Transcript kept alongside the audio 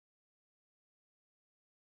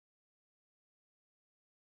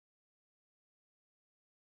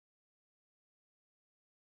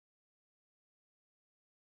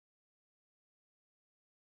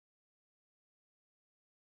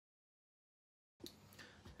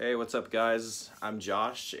Hey, what's up guys? I'm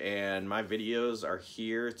Josh and my videos are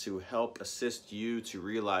here to help assist you to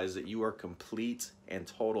realize that you are complete and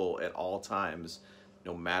total at all times,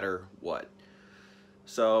 no matter what.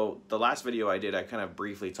 So the last video I did, I kind of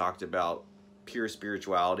briefly talked about pure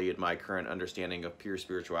spirituality and my current understanding of pure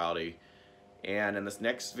spirituality. And in this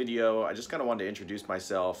next video, I just kind of wanted to introduce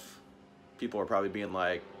myself. People are probably being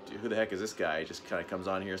like, who the heck is this guy? He just kind of comes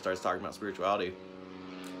on here and starts talking about spirituality.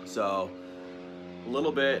 So a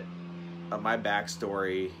little bit of my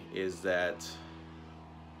backstory is that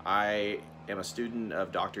I am a student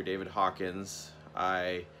of Dr. David Hawkins.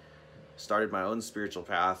 I started my own spiritual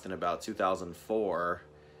path in about 2004,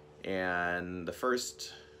 and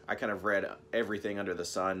I kind of read everything under the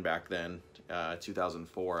sun back then.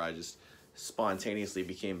 2004, I just spontaneously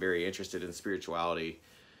became very interested in spirituality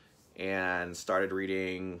and started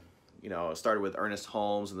reading, started with Ernest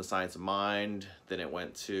Holmes and the Science of Mind. Then it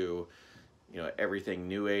went to everything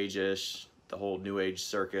New Age-ish, the whole New Age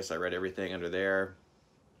circus. I read everything under there.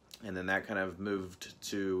 And then that kind of moved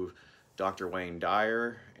to Dr. Wayne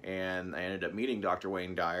Dyer, and I ended up meeting Dr.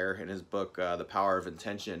 Wayne Dyer, and his book, The Power of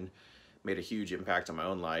Intention, made a huge impact on my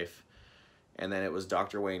own life. And then it was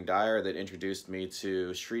Dr. Wayne Dyer that introduced me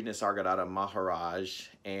to Sri Nisargadatta Maharaj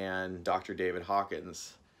and Dr. David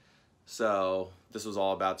Hawkins. So this was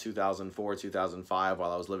all about 2004, 2005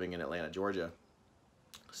 while I was living in Atlanta, Georgia.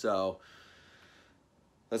 So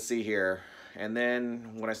let's see here. And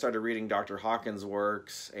then when I started reading Dr. Hawkins'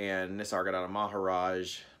 works and Nisargadatta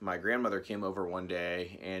Maharaj, my grandmother came over one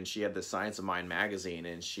day and she had the Science of Mind magazine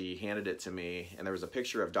and she handed it to me, and there was a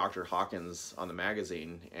picture of Dr. Hawkins on the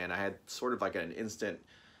magazine, and I had sort of like an instant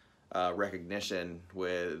recognition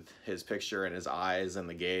with his picture and his eyes and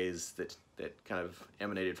the gaze that kind of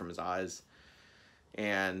emanated from his eyes.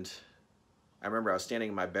 And I remember I was standing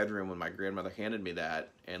in my bedroom when my grandmother handed me that,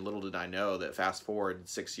 and little did I know that fast forward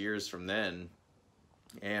 6 years from then,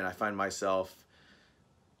 and I find myself,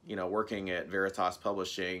 working at Veritas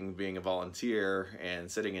Publishing, being a volunteer, and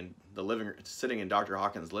sitting in Dr.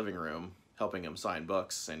 Hawkins' living room, helping him sign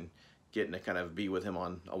books and getting to kind of be with him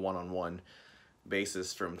on a one-on-one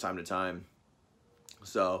basis from time to time.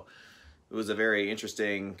 So it was a very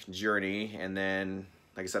interesting journey. And then,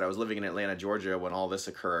 like I said, I was living in Atlanta, Georgia when all this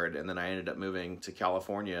occurred, and then I ended up moving to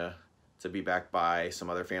California to be back by some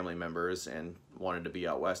other family members and wanted to be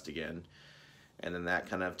out west again. And then that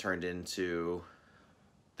kind of turned into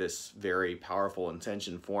this very powerful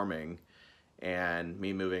intention forming, and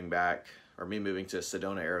me moving to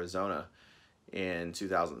Sedona, Arizona in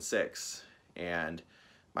 2006. And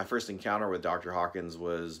my first encounter with Dr. Hawkins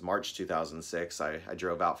was March 2006. I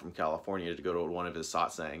drove out from California to go to one of his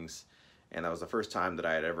satsangs. And that was the first time that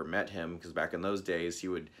I had ever met him, because back in those days, he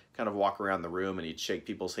would kind of walk around the room and he'd shake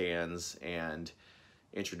people's hands and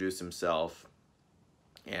introduce himself.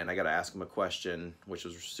 And I got to ask him a question, which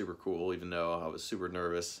was super cool, even though I was super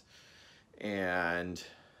nervous. And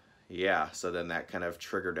yeah, so then that kind of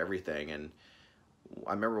triggered everything. And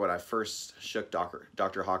I remember when I first shook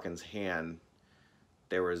Dr. Hawkins' hand,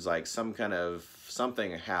 there was like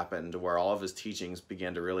something happened where all of his teachings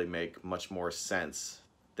began to really make much more sense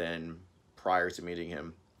than prior to meeting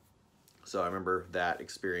him. So I remember that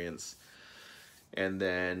experience. And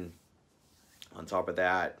then on top of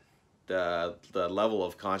that, the level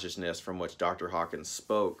of consciousness from which Dr. Hawkins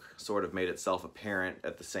spoke sort of made itself apparent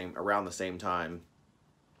around the same time.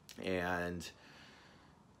 And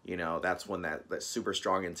that's when that super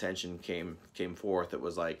strong intention came forth. It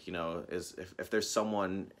was like, if there's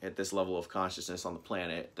someone at this level of consciousness on the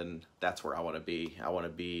planet, then that's where I want to be. I want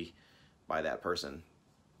to be by that person.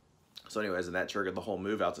 So anyways, and that triggered the whole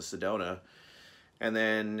move out to Sedona, and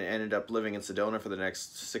then ended up living in Sedona for the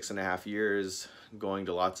next 6.5 years, going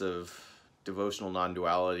to lots of devotional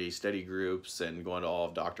non-duality study groups and going to all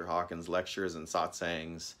of Dr. Hawkins' lectures and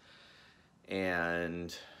satsangs,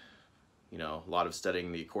 and a lot of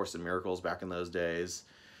studying the Course in Miracles back in those days.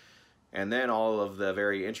 And then all of the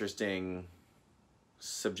very interesting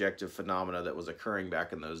subjective phenomena that was occurring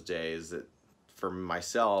back in those days, that for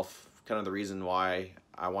myself, kind of the reason why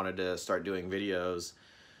I wanted to start doing videos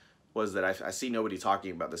was that I see nobody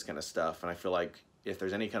talking about this kind of stuff, and I feel like if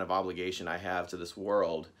there's any kind of obligation I have to this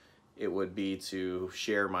world, it would be to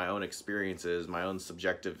share my own experiences, my own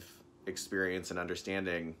subjective experience and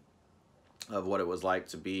understanding of what it was like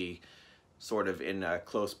to be sort of in a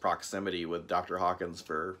close proximity with Dr. Hawkins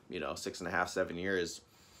for 6.5, 7 years,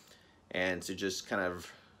 and to just kind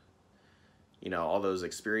of all those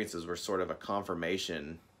experiences were sort of a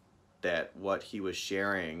confirmation that what he was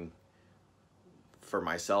sharing, for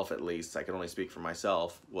myself at least, I can only speak for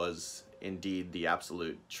myself, was indeed the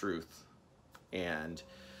absolute truth. And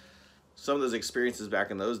some of those experiences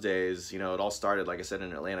back in those days, it all started, like I said,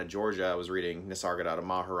 in Atlanta, Georgia. I was reading Nisargadatta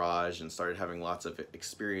Maharaj and started having lots of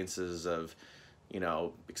experiences of,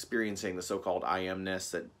 experiencing the so-called I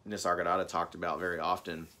amness that Nisargadatta talked about very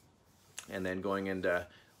often. And then going into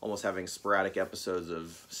almost having sporadic episodes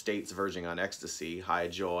of states verging on ecstasy, high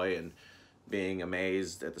joy, and being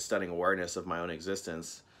amazed at the stunning awareness of my own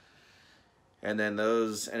existence. And then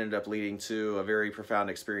those ended up leading to a very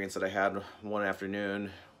profound experience that I had one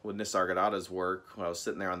afternoon with Nisargadatta's work, when I was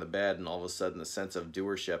sitting there on the bed, and all of a sudden the sense of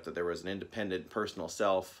doership, that there was an independent personal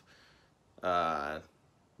self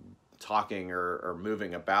talking or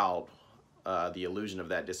moving about, the illusion of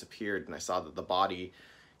that disappeared, and I saw that the body,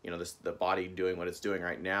 the body doing what it's doing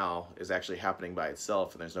right now is actually happening by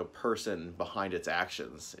itself, and there's no person behind its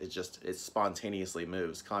actions. It spontaneously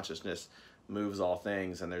moves. Consciousness moves all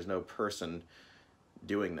things, and there's no person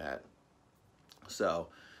doing that. So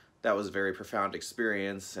that was a very profound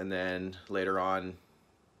experience. And then later on,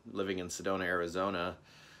 living in Sedona, Arizona,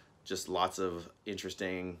 just lots of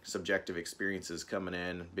interesting subjective experiences coming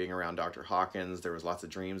in, being around Dr. Hawkins. There was lots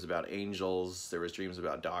of dreams about angels. There was dreams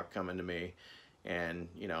about Doc coming to me. And,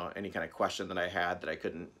 any kind of question that I had that I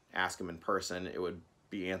couldn't ask him in person, it would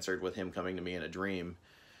be answered with him coming to me in a dream.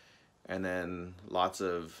 And then lots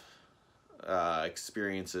of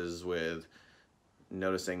experiences with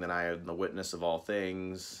noticing that I am the witness of all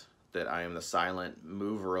things, that I am the silent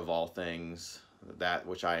mover of all things, that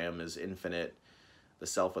which I am is infinite, the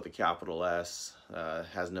self with a capital S,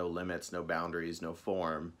 has no limits, no boundaries, no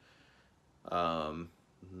form. All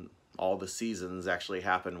the seasons actually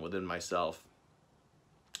happen within myself.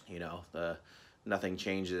 Nothing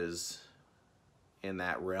changes in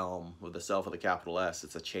that realm with the self with a capital S.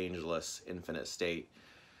 It's a changeless, infinite state.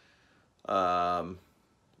 It's a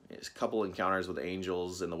couple encounters with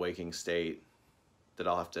angels in the waking state that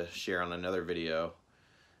I'll have to share on another video.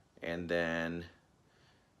 And then,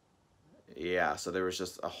 yeah, so there was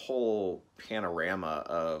just a whole panorama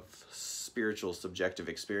of spiritual subjective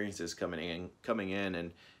experiences coming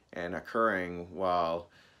in and occurring while,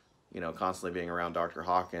 constantly being around Dr.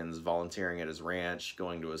 Hawkins, volunteering at his ranch,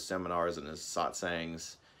 going to his seminars and his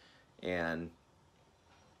satsangs. And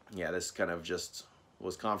yeah, this kind of just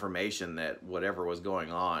was confirmation that whatever was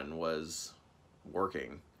going on was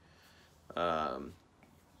working.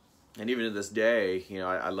 And even to this day,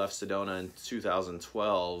 I left Sedona in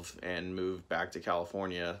 2012 and moved back to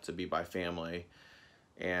California to be by family.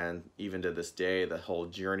 And even to this day, the whole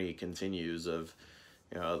journey continues of,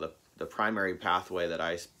 the primary pathway that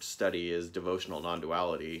I study is devotional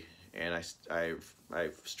non-duality. And I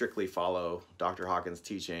strictly follow Dr. Hawkins'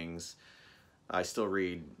 teachings. I still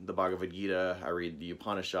read the Bhagavad Gita. I read the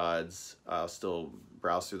Upanishads. I'll still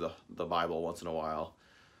browse through the Bible once in a while.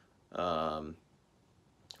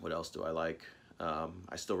 What else do I like?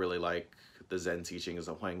 I still really like the Zen teachings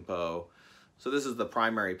of Huang Po. So this is the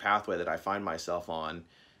primary pathway that I find myself on.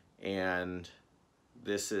 And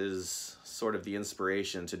this is sort of the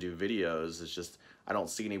inspiration to do videos. It's just, I don't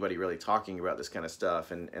see anybody really talking about this kind of stuff.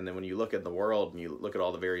 And then when you look at the world and you look at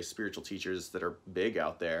all the various spiritual teachers that are big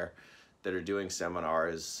out there, that are doing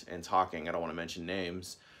seminars and talking, I don't want to mention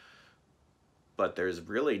names, but there's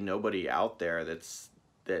really nobody out there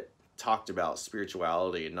that talked about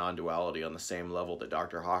spirituality and non-duality on the same level that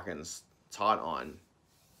Dr. Hawkins taught on,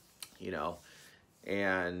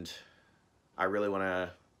 and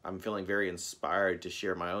I'm feeling very inspired to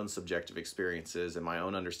share my own subjective experiences and my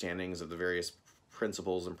own understandings of the various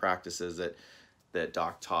principles and practices that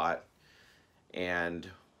Doc taught. And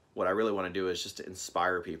what I really want to do is just to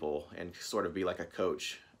inspire people and sort of be like a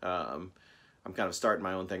coach. I'm kind of starting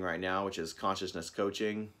my own thing right now, which is consciousness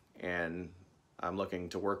coaching, and I'm looking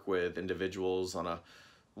to work with individuals on a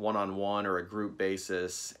one-on-one or a group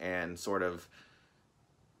basis and sort of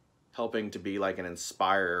helping to be like an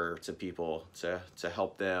inspirer to people to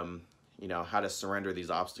help them, how to surrender these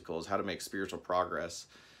obstacles, how to make spiritual progress.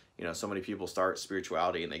 So many people start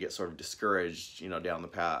spirituality and they get sort of discouraged, down the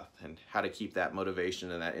path, and how to keep that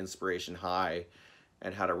motivation and that inspiration high,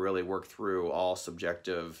 and how to really work through all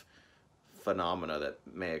subjective phenomena that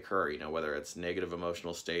may occur, whether it's negative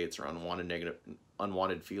emotional states or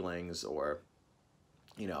unwanted feelings, or,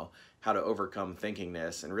 how to overcome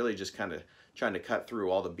thinkingness, and really just kind of trying to cut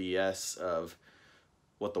through all the BS of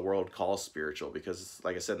what the world calls spiritual. Because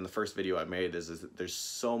like I said in the first video I made, is that there's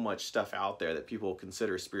so much stuff out there that people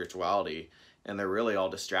consider spirituality, and they're really all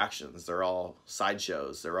distractions. They're all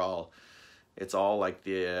sideshows. It's all like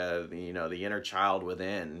the inner child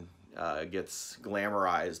within gets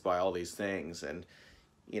glamorized by all these things. And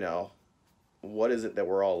what is it that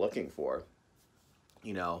we're all looking for?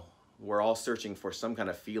 We're all searching for some kind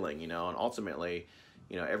of feeling, and ultimately,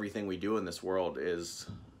 you know, everything we do in this world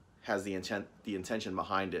has the intention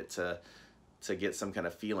behind it to get some kind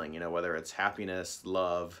of feeling, you know, whether it's happiness,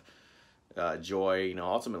 love, joy. You know,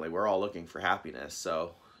 ultimately we're all looking for happiness.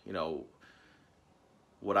 So, you know,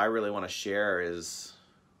 what I really want to share is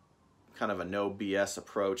kind of a no BS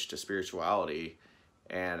approach to spirituality,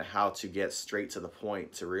 and how to get straight to the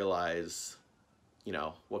point to realize, you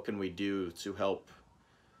know, what can we do to help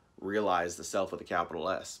realize the self with a capital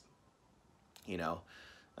S. You know,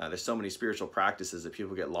 there's so many spiritual practices that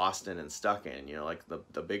people get lost in and stuck in. You know, like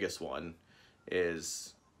the biggest one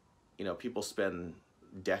is, you know, people spend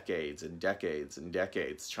decades and decades and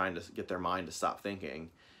decades trying to get their mind to stop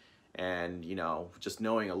thinking. And, you know, just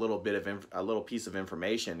knowing a little bit of a little piece of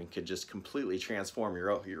information could just completely transform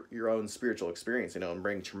your own spiritual experience, you know, and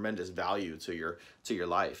bring tremendous value to your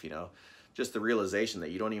life. You know, just the realization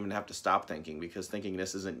that you don't even have to stop thinking, because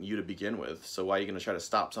thinkingness isn't you to begin with. So why are you going to try to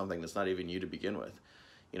stop something that's not even you to begin with?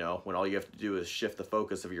 You know, when all you have to do is shift the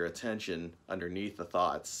focus of your attention underneath the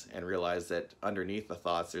thoughts and realize that underneath the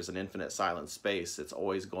thoughts there's an infinite silent space. It's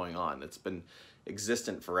always going on. It's been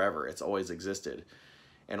existent forever. It's always existed.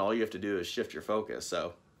 And all you have to do is shift your focus.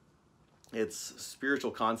 So it's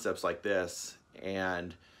spiritual concepts like this,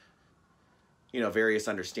 and, you know, various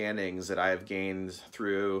understandings that I have gained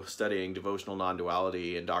through studying devotional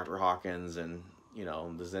non-duality and Dr. Hawkins, and, you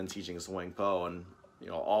know, the Zen teachings of Wang Po, and, you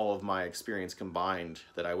know, all of my experience combined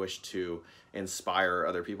that I wish to inspire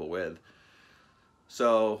other people with.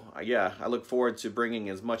 So yeah, I look forward to bringing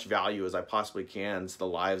as much value as I possibly can to the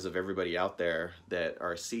lives of everybody out there that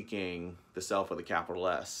are seeking the self with a capital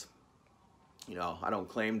S. You know, I don't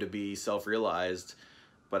claim to be self-realized,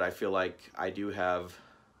 but I feel like I do have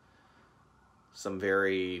some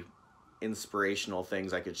very inspirational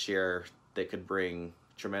things I could share that could bring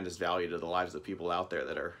tremendous value to the lives of people out there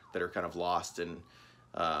that are kind of lost and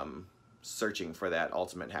searching for that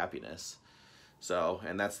ultimate happiness. So,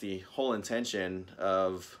 and that's the whole intention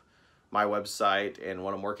of my website and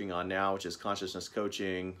what I'm working on now, which is consciousness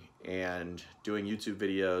coaching and doing YouTube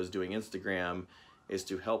videos, doing Instagram, is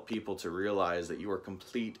to help people to realize that you are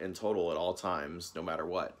complete and total at all times, no matter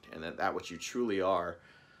what. And that what you truly are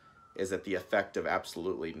is at the effect of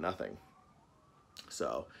absolutely nothing.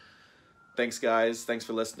 So, thanks guys. Thanks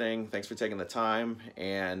for listening. Thanks for taking the time.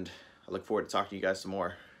 And I look forward to talking to you guys some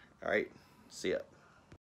more. All right. See ya.